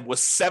Nomad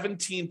was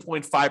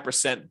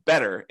 17.5%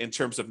 better in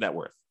terms of net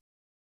worth.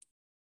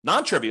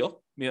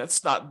 Non-trivial. I mean,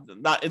 it's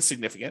not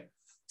insignificant.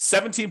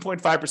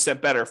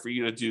 17.5% better for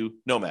you to do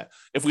Nomad.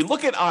 If we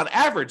look at on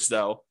average,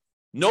 though,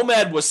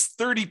 Nomad was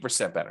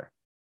 30% better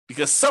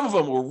because some of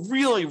them were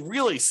really,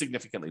 really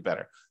significantly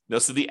better.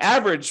 So the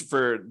average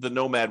for the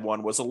Nomad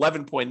one was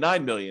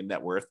 11.9 million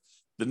net worth.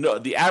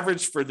 The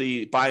average for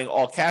the buying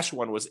all cash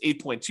one was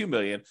 8.2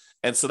 million.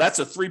 And so that's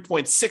a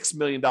 $3.6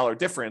 million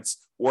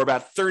difference, or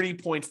about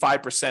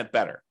 30.5%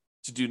 better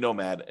to do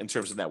Nomad in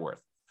terms of net worth.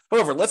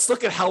 However, let's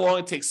look at how long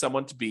it takes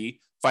someone to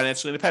be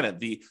financially independent,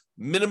 the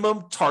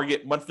minimum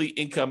target monthly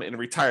income in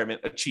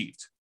retirement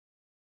achieved.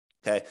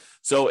 Okay.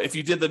 So if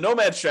you did the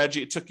Nomad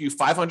strategy, it took you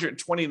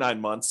 529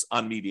 months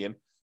on median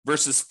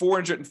versus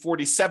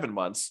 447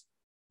 months.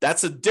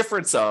 That's a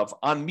difference of,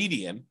 on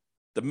median,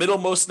 the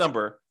middlemost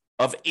number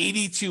of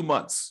 82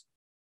 months.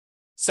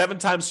 7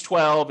 times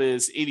 12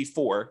 is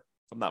 84,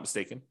 if I'm not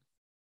mistaken.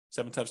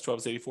 7 times 12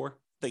 is 84. I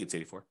think it's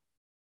 84.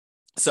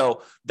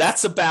 So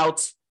that's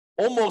about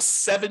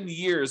almost 7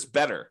 years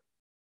better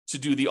to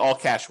do the all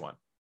cash one.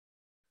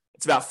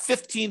 It's about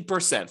 15%,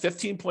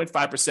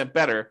 15.5%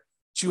 better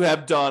to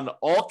have done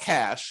all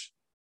cash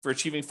for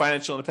achieving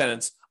financial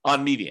independence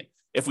on median.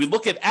 If we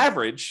look at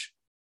average,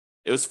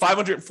 it was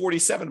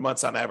 547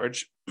 months on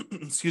average,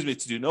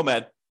 to do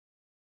Nomad,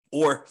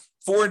 or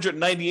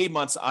 498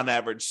 months on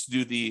average to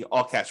do the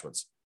all cash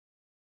ones.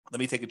 Let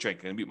me take a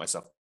drink and mute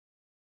myself.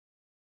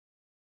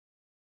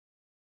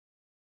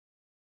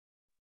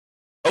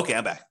 Okay,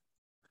 I'm back.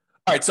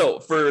 All right, so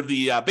for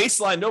the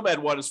baseline Nomad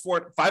one is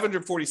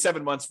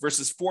 547 months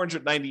versus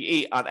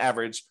 498 on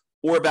average,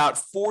 or about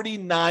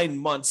 49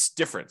 months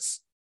difference.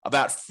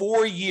 About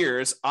 4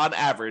 years on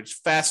average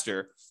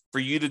faster for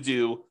you to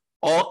do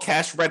all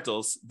cash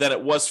rentals than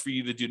it was for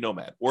you to do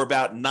Nomad, or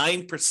about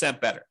 9%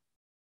 better.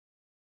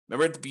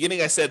 Remember at the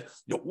beginning I said,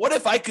 what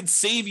if I could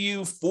save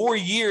you 4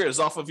 years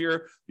off of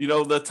your,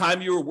 the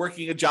time you were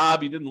working a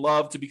job you didn't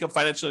love to become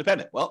financially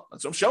independent? Well,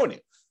 that's what I'm showing you.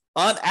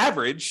 On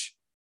average,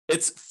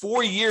 it's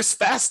 4 years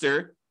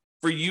faster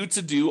for you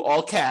to do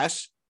all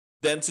cash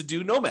than to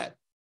do Nomad.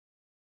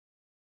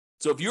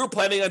 So if you were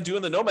planning on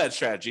doing the Nomad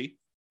strategy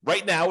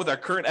right now with our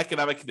current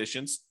economic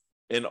conditions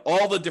in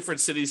all the different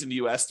cities in the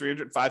U.S.,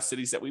 305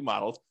 cities that we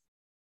modeled,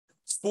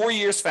 it's 4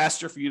 years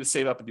faster for you to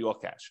save up and do all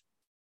cash.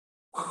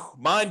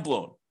 Mind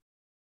blown.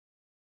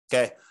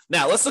 Okay.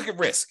 Now let's look at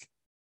risk.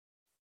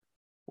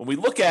 When we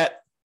look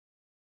at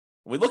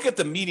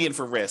the median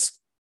for risk,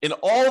 in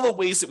all the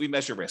ways that we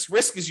measure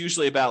risk is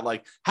usually about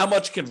like how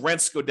much can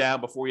rents go down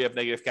before you have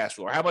negative cash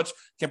flow, or how much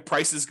can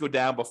prices go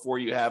down before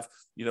you have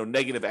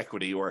negative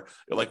equity, or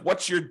like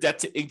what's your debt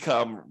to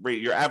income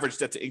rate, your average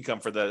debt to income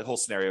for the whole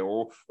scenario,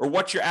 or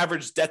what's your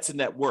average debt to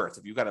net worth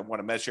if you kind of want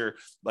to measure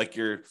like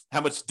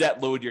how much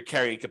debt load you're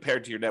carrying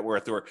compared to your net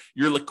worth, or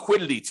your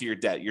liquidity to your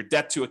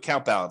debt to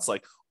account balance.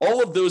 Like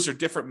all of those are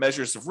different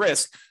measures of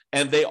risk,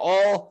 and a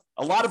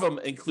lot of them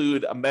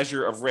include a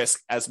measure of risk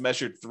as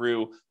measured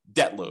through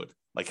debt load,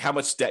 like how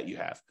much debt you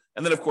have.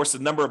 And then, of course, the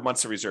number of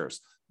months of reserves.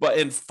 But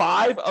in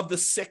 5 of the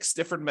 6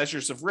 different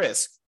measures of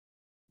risk,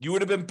 you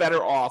would have been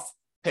better off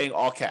paying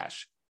all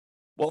cash.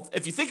 Well,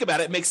 if you think about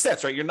it, it makes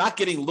sense, right? You're not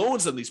getting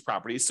loans on these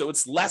properties, so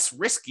it's less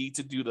risky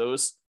to do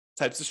those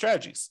types of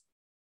strategies.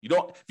 If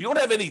you don't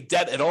have any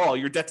debt at all,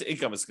 your debt to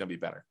income is going to be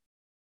better,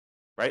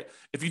 right?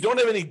 If you don't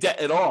have any debt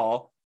at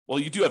all, well,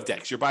 you do have debt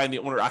because you're buying the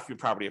owner-occupant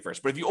property at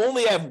first. But if you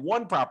only have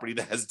one property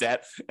that has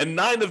debt and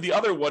 9 of the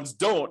other ones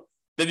don't,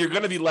 then you're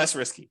going to be less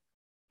risky.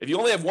 If you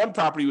only have one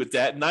property with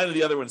debt, 9 of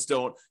the other ones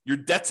don't, your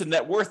debt to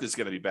net worth is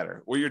going to be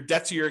better, or your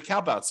debt to your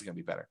account balance is going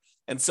to be better.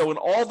 And so in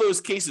all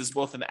those cases,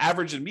 both in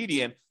average and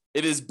median,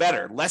 it is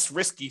better, less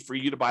risky for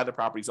you to buy the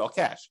properties all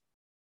cash.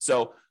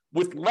 So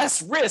with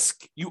less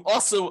risk, you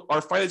also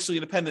are financially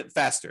independent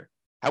faster.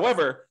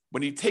 However,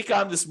 when you take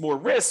on this more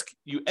risk,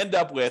 you end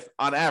up with,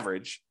 on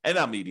average and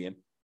on median,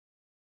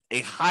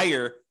 a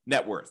higher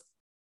net worth.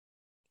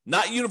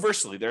 Not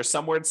universally. There's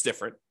somewhere it's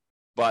different,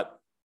 but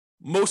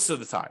most of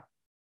the time.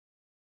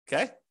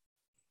 Okay?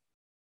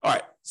 All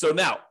right. So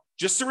now,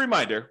 just a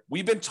reminder,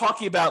 we've been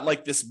talking about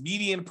like this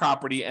median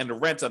property and the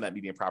rent on that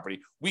median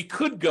property. We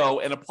could go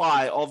and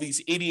apply all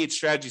these 88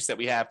 strategies that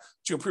we have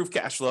to improve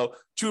cash flow,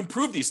 to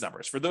improve these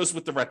numbers for those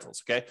with the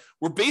rentals. Okay?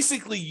 We're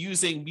basically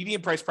using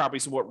median price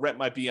properties and what rent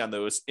might be on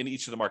those in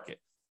each of the market.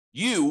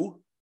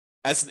 You,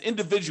 as an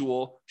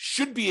individual,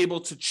 should be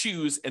able to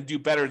choose and do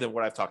better than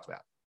what I've talked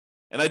about.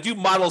 And I do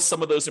model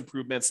some of those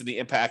improvements and the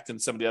impact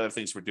and some of the other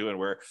things we're doing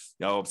where,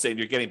 I'm saying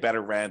you're getting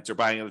better rent or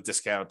buying at a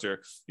discount,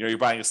 or, you're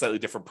buying a slightly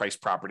different price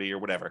property or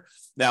whatever.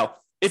 Now,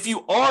 if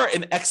you are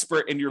an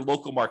expert in your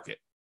local market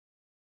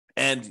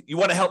and you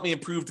want to help me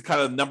improve the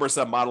kind of numbers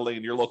I'm modeling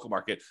in your local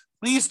market,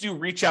 please do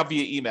reach out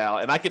via email,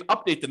 and I can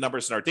update the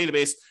numbers in our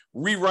database,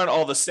 rerun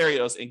all the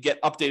scenarios, and get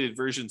updated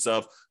versions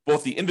of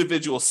both the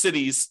individual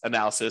cities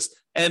analysis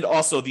and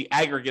also the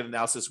aggregate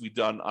analysis we've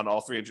done on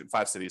all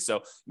 305 cities.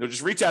 So,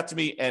 just reach out to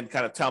me and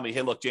kind of tell me,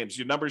 hey, look, James,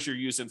 your numbers you're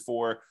using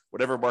for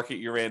whatever market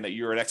you're in that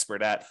you're an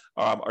expert at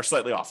are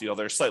slightly off.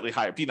 They're slightly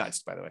higher. Be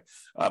nice, by the way,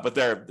 but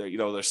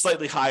they're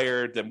slightly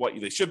higher than what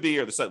they should be,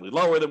 or they're slightly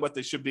lower than what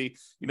they should be.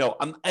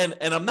 I'm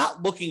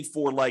not looking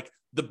for like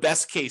the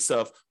best case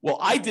of, well,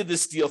 I did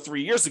this deal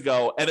 3 years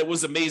ago and it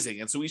was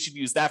amazing, and so we should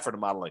use that for the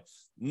modeling.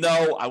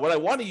 No, what I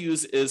want to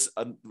use is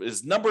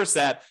numbers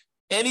that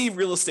any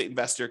real estate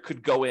investor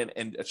could go in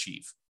and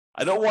achieve.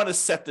 I don't want to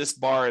set this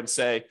bar and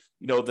say,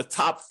 the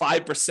top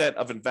 5%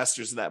 of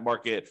investors in that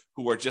market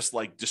who are just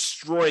like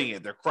destroying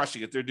it, they're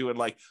crushing it, they're doing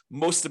like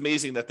most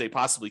amazing that they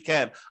possibly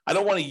can. I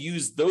don't want to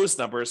use those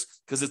numbers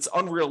because it's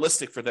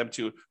unrealistic for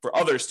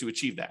others to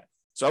achieve that.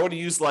 So I want to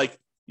use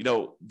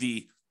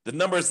the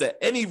numbers that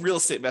any real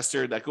estate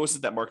investor that goes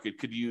into that market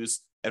could use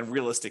and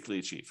realistically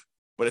achieve.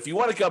 But if you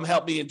want to come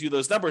help me and do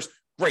those numbers,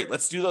 great,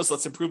 let's do those.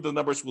 Let's improve the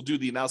numbers. We'll do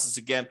the analysis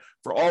again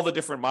for all the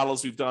different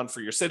models we've done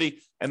for your city.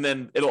 And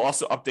then it'll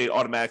also update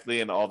automatically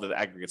and all the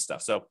aggregate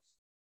stuff. So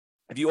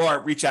if you are,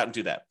 reach out and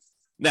do that.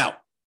 Now,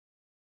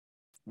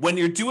 when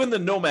you're doing the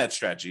Nomad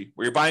strategy,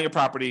 where you're buying a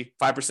property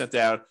 5%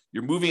 down,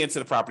 you're moving into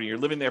the property, you're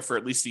living there for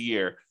at least a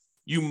year,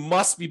 you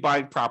must be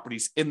buying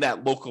properties in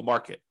that local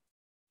market.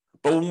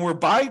 But when we're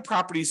buying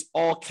properties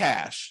all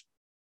cash,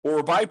 or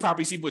we're buying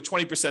properties even with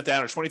 20%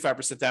 down or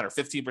 25% down or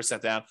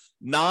 15% down,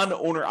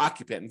 non-owner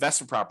occupant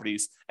investment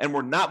properties, and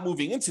we're not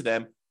moving into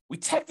them, we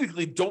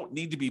technically don't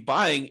need to be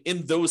buying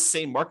in those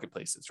same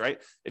marketplaces,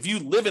 right? If you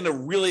live in a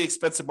really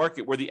expensive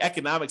market where the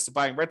economics of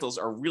buying rentals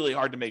are really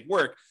hard to make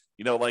work,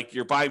 like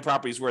you're buying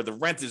properties where the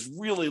rent is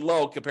really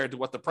low compared to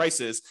what the price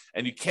is,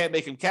 and you can't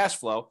make them cash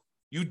flow,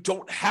 you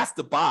don't have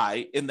to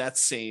buy in that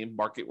same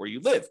market where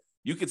you live.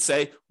 You could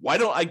say, why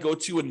don't I go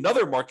to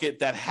another market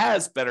that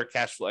has better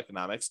cash flow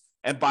economics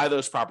and buy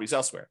those properties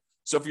elsewhere?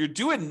 So if you're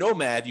doing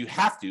Nomad, you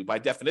have to, by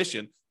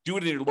definition, do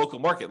it in your local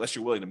market, unless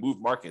you're willing to move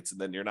markets, and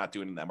then you're not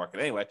doing it in that market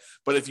anyway.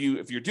 But if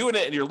you're doing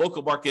it in your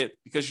local market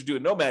because you're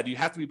doing Nomad, you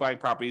have to be buying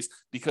properties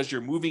because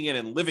you're moving in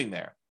and living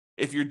there.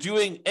 If you're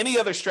doing any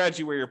other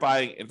strategy where you're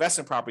buying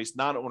investment properties,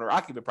 non-owner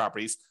occupant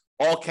properties,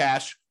 all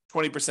cash,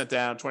 20%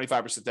 down,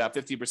 25% down,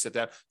 15%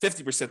 down,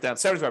 50% down,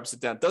 75%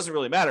 down, doesn't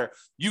really matter.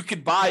 You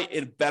can buy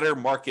in better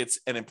markets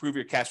and improve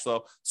your cash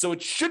flow. So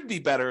it should be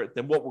better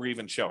than what we're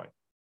even showing.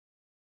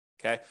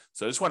 Okay.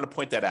 So I just wanted to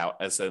point that out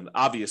as an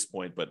obvious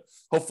point, but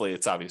hopefully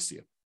it's obvious to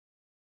you.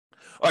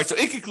 All right. So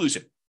in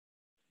conclusion,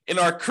 in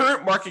our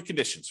current market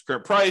conditions,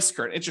 current price,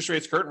 current interest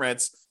rates, current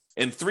rents,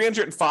 in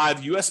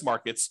 305 US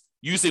markets,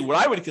 using what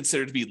I would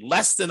consider to be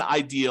less than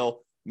ideal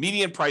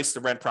median price to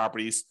rent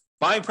properties,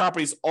 buying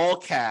properties all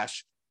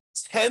cash,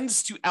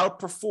 tends to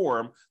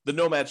outperform the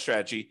Nomad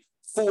strategy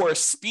for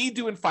speed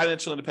to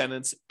financial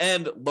independence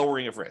and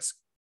lowering of risk.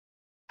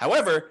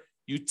 However,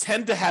 you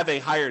tend to have a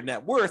higher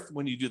net worth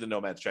when you do the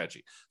Nomad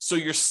strategy. So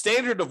your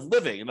standard of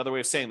living, another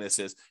way of saying this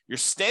is your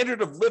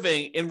standard of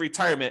living in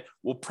retirement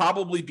will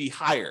probably be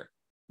higher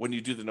when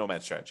you do the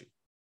Nomad strategy.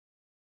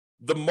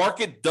 The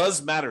market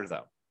does matter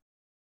though.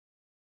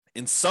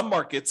 In some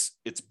markets,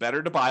 it's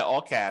better to buy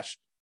all cash,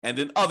 and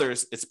in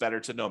others, it's better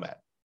to Nomad.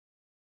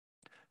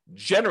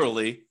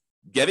 Generally,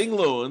 getting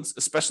loans,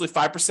 especially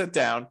 5%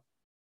 down,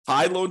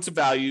 high loan to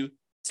value,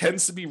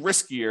 tends to be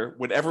riskier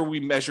whenever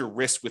we measure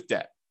risk with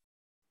debt.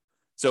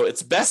 So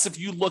it's best if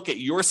you look at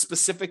your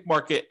specific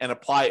market and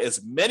apply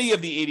as many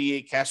of the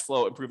 88 cash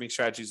flow improving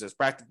strategies as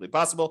practically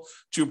possible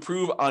to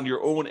improve on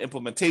your own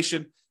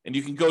implementation. And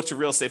you can go to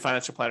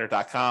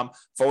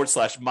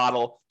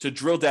realestateFinancialPlanner.com/model to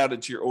drill down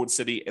into your own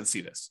city and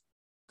see this.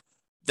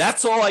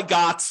 That's all I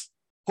got.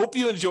 Hope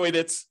you enjoyed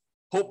it.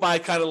 Hope my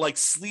kind of like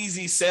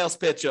sleazy sales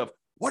pitch of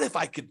what if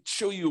I could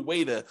show you a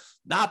way to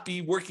not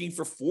be working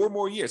for 4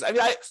 more years? I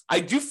mean, I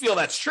do feel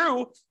that's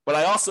true, but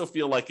I also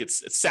feel like it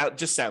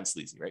just sounds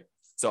sleazy, right?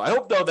 So I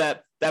hope, though,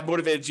 that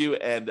motivated you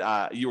and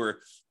you were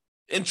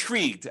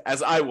intrigued,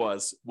 as I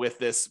was, with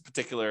this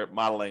particular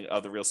modeling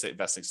of the real estate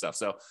investing stuff.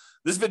 So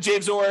this has been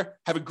James Orr.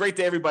 Have a great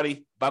day,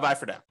 everybody. Bye-bye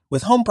for now.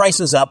 With home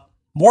prices up,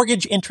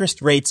 mortgage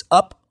interest rates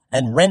up,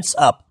 and rents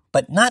up,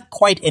 but not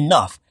quite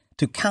enough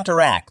to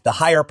counteract the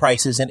higher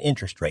prices and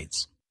interest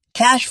rates.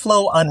 Cash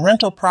flow on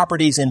rental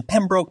properties in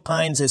Pembroke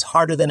Pines is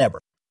harder than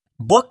ever.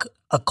 Book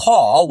a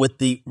call with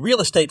the Real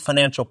Estate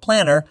Financial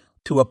Planner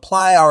to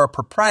apply our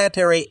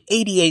proprietary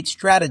 88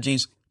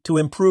 strategies to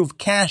improve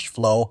cash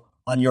flow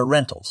on your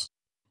rentals.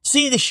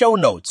 See the show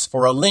notes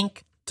for a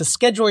link to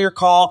schedule your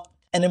call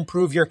and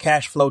improve your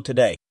cash flow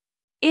today.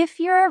 If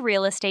you're a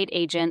real estate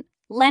agent,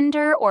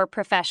 lender, or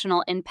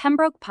professional in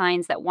Pembroke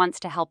Pines that wants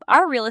to help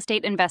our real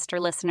estate investor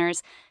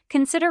listeners,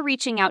 consider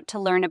reaching out to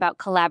learn about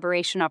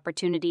collaboration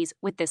opportunities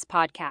with this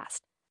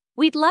podcast.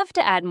 We'd love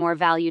to add more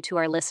value to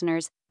our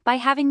listeners by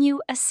having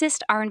you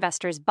assist our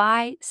investors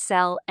buy,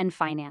 sell, and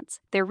finance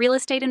their real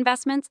estate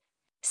investments.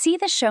 See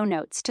the show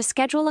notes to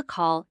schedule a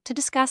call to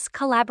discuss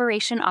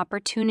collaboration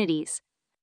opportunities.